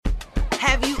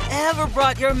Have you ever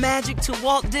brought your magic to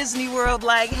Walt Disney World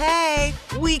like, hey,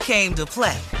 we came to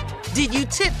play? Did you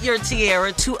tip your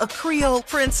tiara to a Creole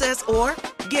princess or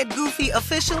get goofy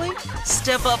officially?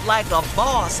 Step up like a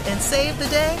boss and save the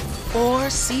day? Or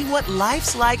see what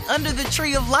life's like under the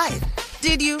tree of life?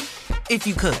 Did you? If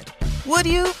you could. Would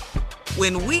you?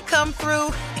 When we come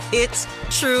through, it's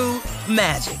true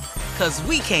magic. 'Cause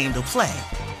we came to play.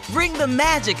 Bring the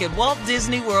magic at Walt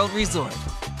Disney World Resort.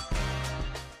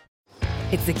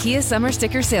 It's the Kia Summer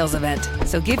Sticker Sales Event,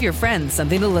 so give your friends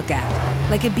something to look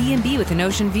at. Like a B&B with an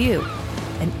ocean view,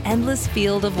 an endless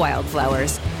field of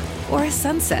wildflowers, or a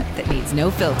sunset that needs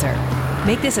no filter.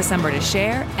 Make this a summer to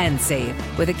share and save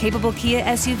with a capable Kia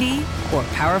SUV or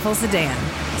powerful sedan.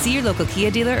 See your local Kia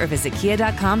dealer or visit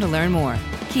kia.com to learn more.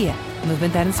 Kia,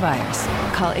 movement that inspires.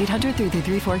 Call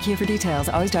 800-3334-KIA for details.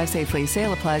 Always drive safely.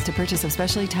 Sale applies to purchase of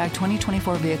specially tagged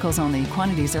 2024 vehicles only.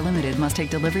 Quantities are limited. Must take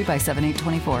delivery by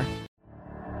 7/8/24.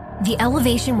 The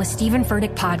Elevation with Stephen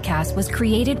Furtick podcast was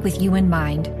created with you in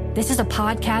mind. This is a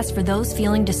podcast for those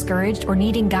feeling discouraged or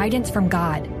needing guidance from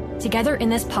God. Together in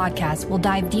this podcast, we'll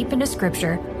dive deep into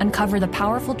Scripture, uncover the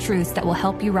powerful truths that will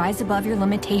help you rise above your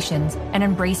limitations and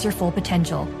embrace your full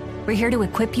potential. We're here to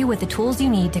equip you with the tools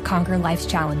you need to conquer life's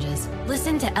challenges.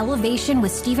 Listen to Elevation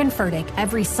with Stephen Furtick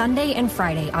every Sunday and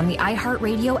Friday on the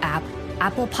iHeartRadio app,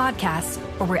 Apple Podcasts,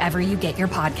 or wherever you get your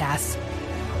podcasts.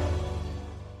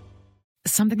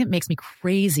 Something that makes me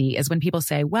crazy is when people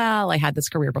say, well, I had this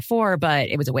career before, but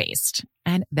it was a waste.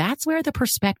 And that's where the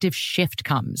perspective shift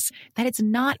comes, that it's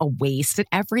not a waste, that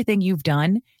everything you've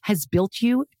done has built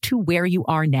you to where you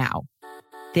are now.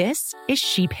 This is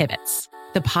She Pivots,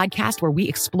 the podcast where we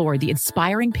explore the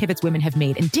inspiring pivots women have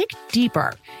made and dig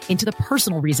deeper into the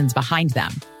personal reasons behind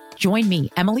them. Join me,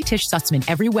 Emily Tish Sussman,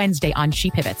 every Wednesday on She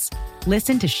Pivots.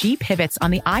 Listen to She Pivots on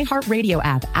the iHeartRadio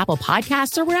app, Apple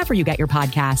Podcasts, or wherever you get your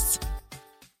podcasts.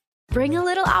 Bring a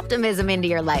little optimism into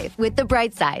your life with The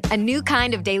Bright Side, a new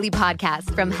kind of daily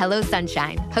podcast from Hello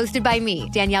Sunshine, hosted by me,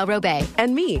 Danielle Robay.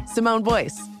 And me, Simone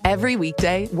Boyce. Every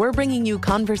weekday, we're bringing you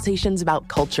conversations about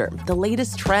culture, the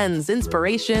latest trends,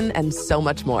 inspiration, and so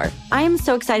much more. I am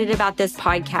so excited about this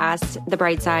podcast, The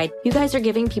Bright Side. You guys are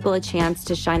giving people a chance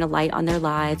to shine a light on their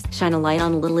lives, shine a light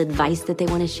on a little advice that they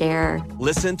want to share.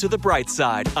 Listen to The Bright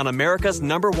Side on America's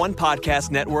 #1 podcast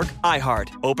network,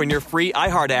 iHeart. Open your free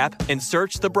iHeart app and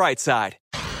search The Bright Side.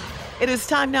 It is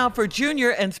time now for Junior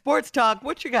and Sports Talk.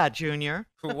 What you got, Junior?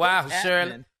 Wow,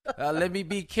 Shirley. Let me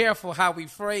be careful how we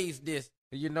phrase this.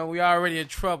 You know, we already in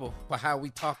trouble for how we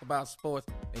talk about sports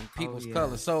and people's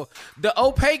colors. So the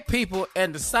opaque people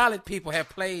and the solid people have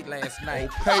played last night.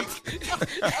 Opaque.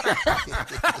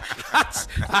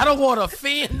 I don't want to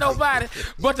offend nobody,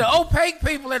 but the opaque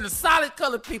people and the solid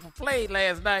colored people played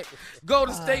last night.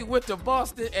 Golden State went to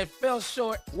Boston and fell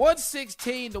short.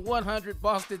 116-100.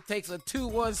 Boston takes a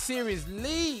 2-1 series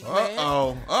lead,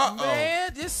 man.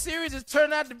 Man, this series has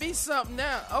turned out to be something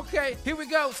now. Okay, here we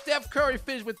go. Steph Curry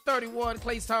finished with 31.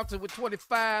 Klay Thompson with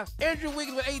 25. Andrew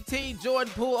Wiggins with 18.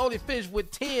 Jordan Poole only finished with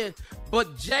 10.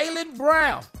 But Jaylen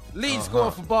Brown, lead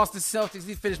scorer for Boston Celtics,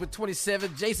 he finished with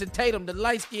 27. Jason Tatum, the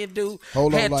light-skinned dude.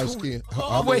 Hold on, light-skinned.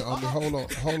 Hold on, Kill.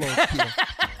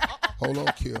 Hold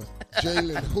on, Kill.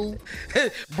 Jaylen who?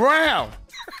 Brown.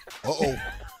 Uh-oh.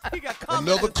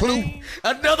 Another clue.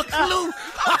 Another clue.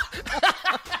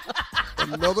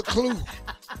 Another clue.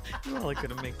 You only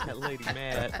could have made that lady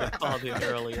mad that called in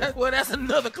earlier. Well, that's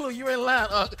another clue. You're in line.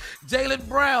 Jaylen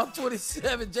Brown,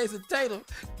 27. Jason Tatum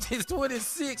is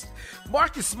 26.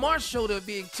 Marcus Smart showed up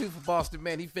being 2 for Boston,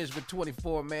 man. He finished with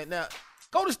 24, man. Now,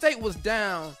 Golden State was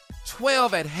down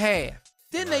 12 at half.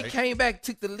 Then they came back,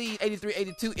 took the lead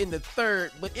 83-82 in the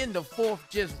third, but in the fourth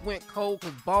just went cold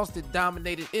because Boston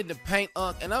dominated in the paint.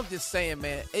 And I'm just saying,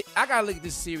 man, I got to look at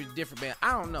this series different, man.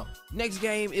 I don't know. Next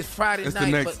game is Friday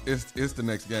night. It's the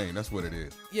next game. That's what it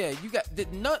is. Yeah, you got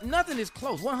nothing is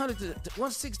close.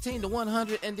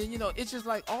 116-100, and then, you know, it's just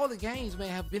like all the games, man,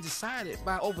 have been decided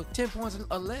by over 10 points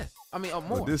or less. I mean, or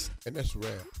more. And that's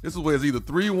rare. This is where it's either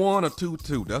 3-1 or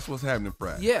 2-2. That's what's happening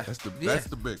Friday. Yeah. That's the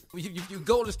big. If you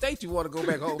go to state, you want to go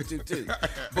back home 2-2.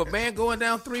 But, man, going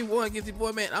down 3-1 against the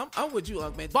boy, man, I'm with you,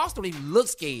 man. Boston don't even look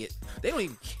scared. They don't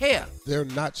even care. They're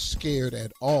not scared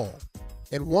at all.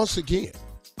 And once again,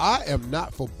 I am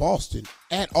not for Boston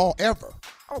at all, ever.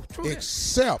 Oh, true.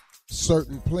 Except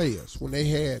certain players when they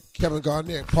had Kevin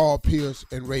Garnett, Paul Pierce,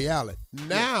 and Ray Allen.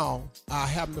 Now, I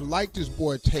happen to like this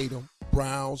boy Tatum,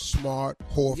 Brown, Smart,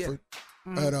 Horford.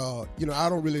 But, you know, I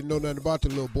don't really know nothing about the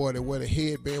little boy that wear the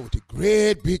headband with the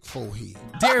great big forehead.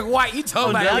 Derek White, you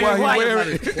talking about Derek White?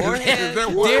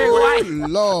 Derek White.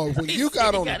 Lord, when you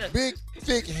got on a big,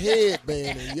 thick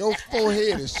headband and your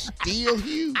forehead is still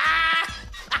huge.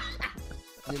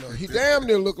 You know, he damn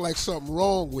near looked like something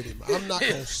wrong with him. I'm not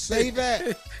going to say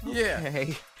that. Yeah.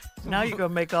 Hey, now you're going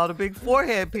to make all the big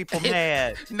forehead people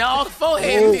mad. No, all the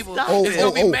forehead people is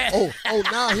going to be mad.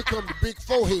 Now here come the big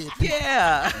forehead people.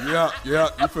 Yeah. Yeah.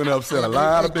 You finna upset a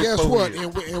lot of big guess foreheads.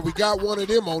 what? And we got one of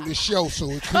them on this show, so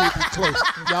it could be close.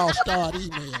 Y'all start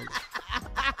emailing.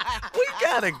 We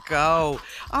gotta go.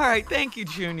 All right, thank you,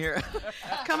 Junior.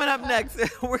 Coming up next,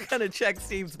 we're gonna check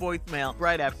Steve's voicemail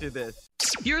right after this.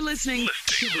 You're listening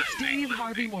to the Steve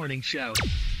Harvey Morning Show.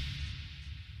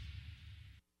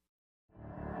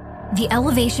 The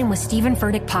Elevation with Stephen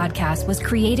Furtick podcast was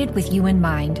created with you in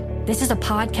mind. This is a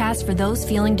podcast for those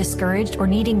feeling discouraged or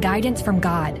needing guidance from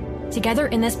God. Together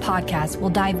in this podcast, we'll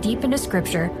dive deep into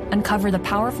Scripture, uncover the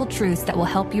powerful truths that will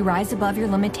help you rise above your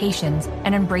limitations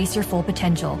and embrace your full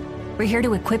potential. We're here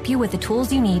to equip you with the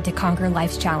tools you need to conquer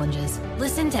life's challenges.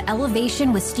 Listen to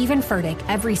Elevation with Stephen Furtick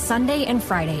every Sunday and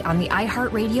Friday on the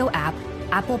iHeartRadio app,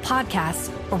 Apple Podcasts,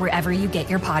 or wherever you get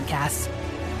your podcasts.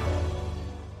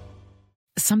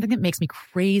 Something that makes me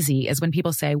crazy is when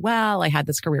people say, well, I had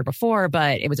this career before,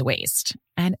 but it was a waste.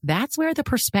 And that's where the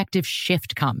perspective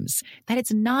shift comes, that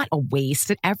it's not a waste,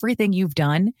 that everything you've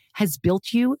done has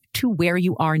built you to where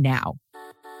you are now.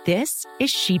 This is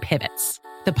She Pivots,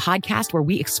 the podcast where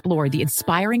we explore the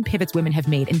inspiring pivots women have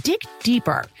made and dig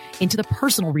deeper into the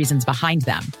personal reasons behind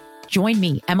them. Join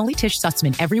me, Emily Tish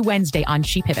Sussman, every Wednesday on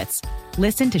She Pivots.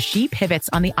 Listen to She Pivots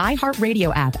on the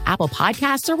iHeartRadio app, Apple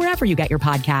Podcasts, or wherever you get your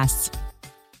podcasts.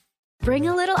 Bring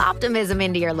a little optimism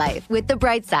into your life with The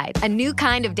Bright Side, a new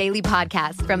kind of daily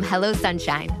podcast from Hello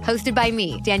Sunshine, hosted by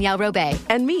me, Danielle Robay.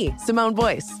 And me, Simone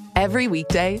Boyce. Every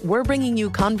weekday, we're bringing you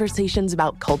conversations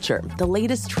about culture, the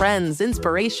latest trends,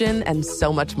 inspiration, and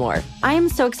so much more. I am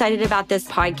so excited about this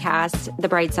podcast, The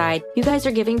Bright Side. You guys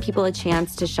are giving people a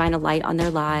chance to shine a light on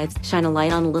their lives, shine a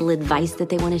light on a little advice that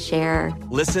they want to share.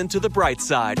 Listen to The Bright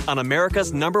Side on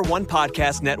America's #1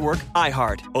 podcast network,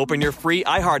 iHeart. Open your free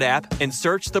iHeart app and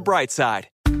search The Bright Side.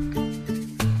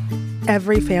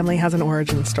 Every family has an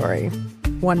origin story,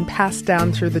 one passed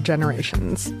down through the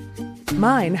generations.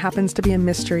 Mine happens to be a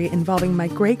mystery involving my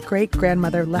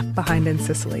great-great-grandmother left behind in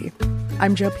Sicily.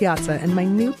 I'm Jo Piazza, and my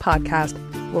new podcast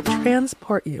will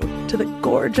transport you to the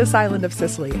gorgeous island of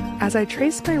Sicily as I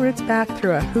trace my roots back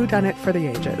through a whodunit for the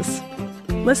ages.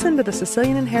 Listen to The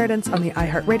Sicilian Inheritance on the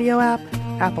iHeartRadio app,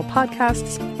 Apple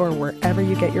Podcasts, or wherever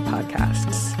you get your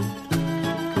podcasts.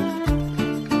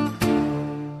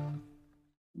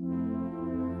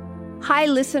 Hi,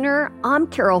 listener. I'm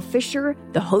Carol Fisher,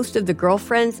 the host of The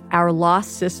Girlfriends, Our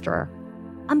Lost Sister.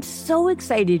 I'm so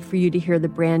excited for you to hear the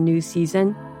brand new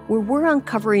season where we're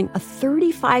uncovering a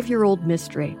 35-year-old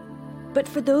mystery. But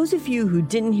for those of you who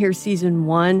didn't hear season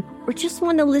 1 or just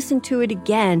want to listen to it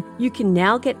again, you can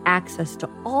now get access to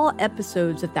all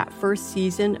episodes of that first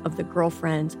season of The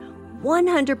Girlfriends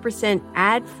 100%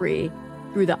 ad-free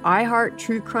through the iHeart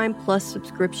True Crime Plus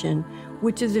subscription,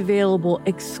 which is available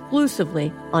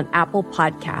exclusively on Apple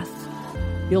Podcasts.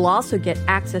 You'll also get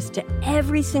access to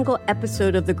every single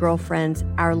episode of The Girlfriends,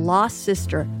 Our Lost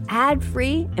Sister,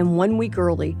 ad-free and 1 week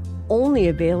early, only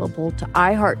available to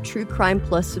iHeart True Crime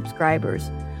Plus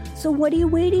subscribers. So what are you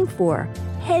waiting for?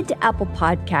 Head to Apple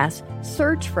Podcasts,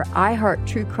 search for iHeart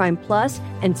True Crime Plus,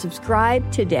 and subscribe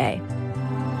today.